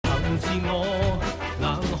自我，硬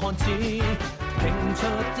漢子，拼出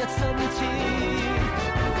一身刺，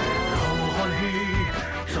流汗血，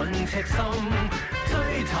盡赤心，追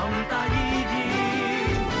尋大意義，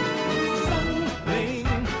生命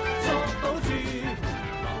作賭注，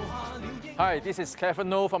留下了英。Hi, this is Kevin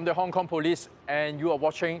No from the Hong Kong Police, and you are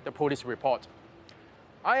watching the Police Report.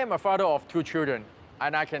 I am a father of 2 children,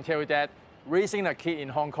 and I can tell you that raising a kid in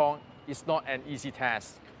Hong Kong is not an easy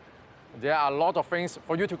task. There are a lot of things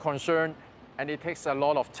for you to concern, and it takes a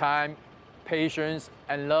lot of time, patience,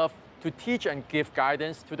 and love to teach and give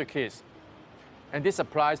guidance to the kids. And this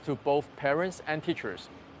applies to both parents and teachers.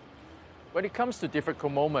 When it comes to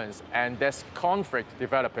difficult moments and there's conflict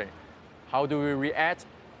developing, how do we react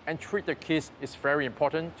and treat the kids is very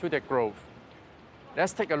important to their growth.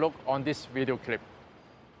 Let's take a look on this video clip.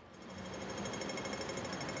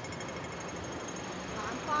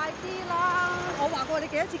 快啲啦！我話過你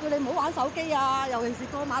幾多次叫你唔好玩手機啊，尤其是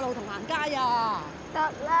過馬路同行街啊！得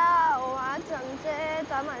啦，我玩一陣啫，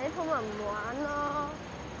打埋啲鋪咪唔玩咯。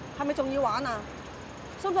係咪仲要玩啊？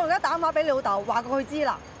信唔信我而家打電話俾你老豆，話過佢知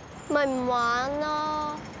啦？咪唔玩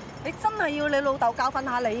咯！你真係要你老豆教訓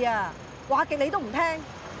下你啊！話極你都唔聽。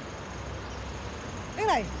英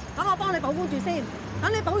妮，等我幫你保管住先，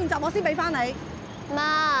等你補完習我先俾翻你。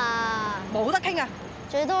媽，冇得傾啊！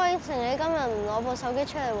最多應承你今日唔攞部手機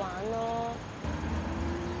出嚟玩咯。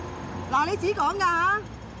嗱，你自己講㗎嚇，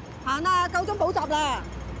行啦，夠鐘補習啦。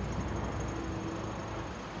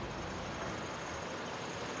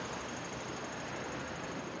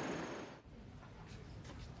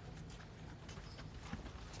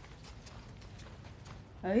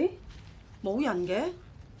誒，冇人嘅。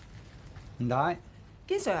吳太，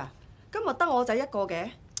堅 Sir 啊，今日得我仔一個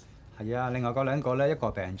嘅。係啊，另外嗰2個咧，一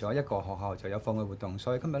個病咗，一個學校就有課外活動，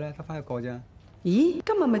所以今日咧得翻1個啫。咦，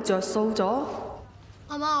今日咪着數咗？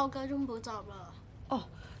阿媽，我夠鐘補習啦。哦，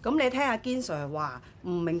咁你聽下堅 Sir 話，唔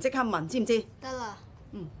明即刻問，知唔知？得啦。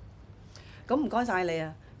嗯。咁唔該晒你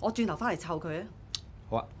啊，我轉頭翻嚟湊佢啊。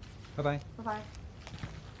好啊，拜拜。拜拜。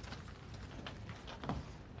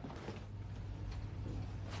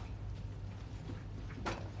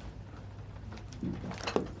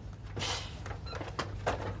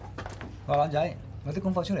喂，懶仔，攞啲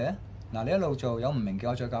功課出嚟啊！嗱，你一路做，有唔明嘅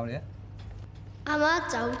我再教你啊。阿媽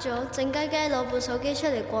走咗，靜雞雞攞部手機出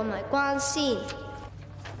嚟過埋關先。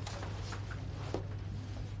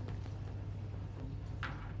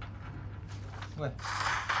喂，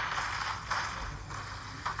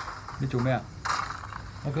你做咩啊？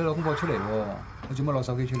我叫你攞功課出嚟喎，你做乜攞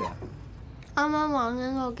手機出嚟啊？啱啱玩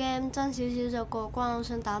緊個 game， 爭少少就過關，我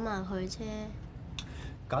想打埋佢啫。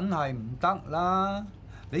梗係唔得啦！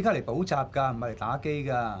你而家嚟補習㗎，唔係嚟打機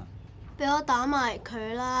㗎。俾我打埋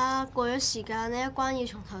佢啦！過咗時間呢，一關要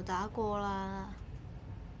從頭打過啦。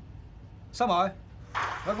收埋，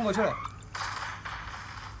攞功課出嚟。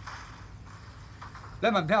你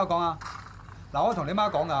係咪唔聽我講啊？嗱，我同你媽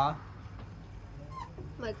講㗎。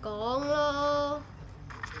咪講咯。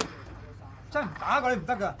真係唔打過你唔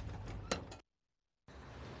得㗎。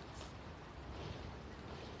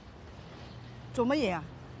做乜嘢啊？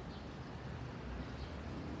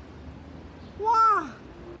哇！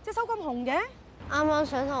隻手咁紅嘅？啱啱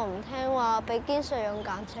上堂唔聽話，俾堅 Sir 用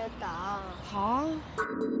間尺打。嚇！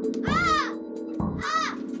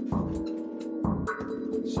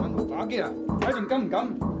上堂打機啊？睇仲敢唔敢？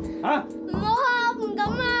嚇！唔好啊！唔敢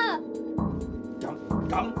啊！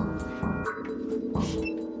敢？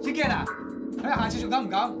知驚啊？睇下下次仲敢唔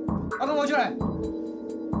敢？攞功課出嚟。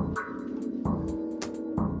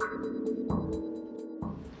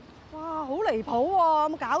哇！好離譜喎！有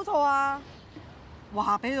冇搞錯啊？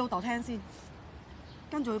話俾你老豆聽先，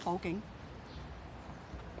跟住去報警。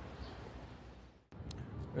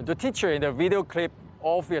The teacher in the video clip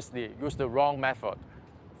obviously used the wrong method.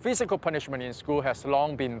 Physical punishment in school has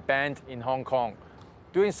long been banned in Hong Kong.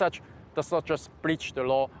 Doing such does not just breach the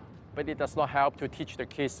law, but it does not help to teach the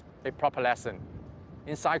kids a proper lesson.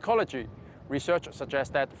 In psychology, research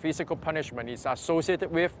suggests that physical punishment is associated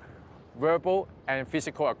with verbal and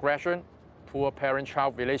physical aggression, poor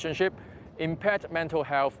parent-child relationship, impaired mental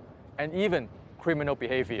health, and even criminal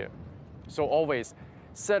behavior. So always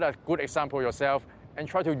set a good example yourself and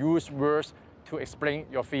try to use words to explain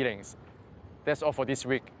your feelings. That's all for this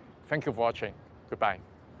week. Thank you for watching. Goodbye.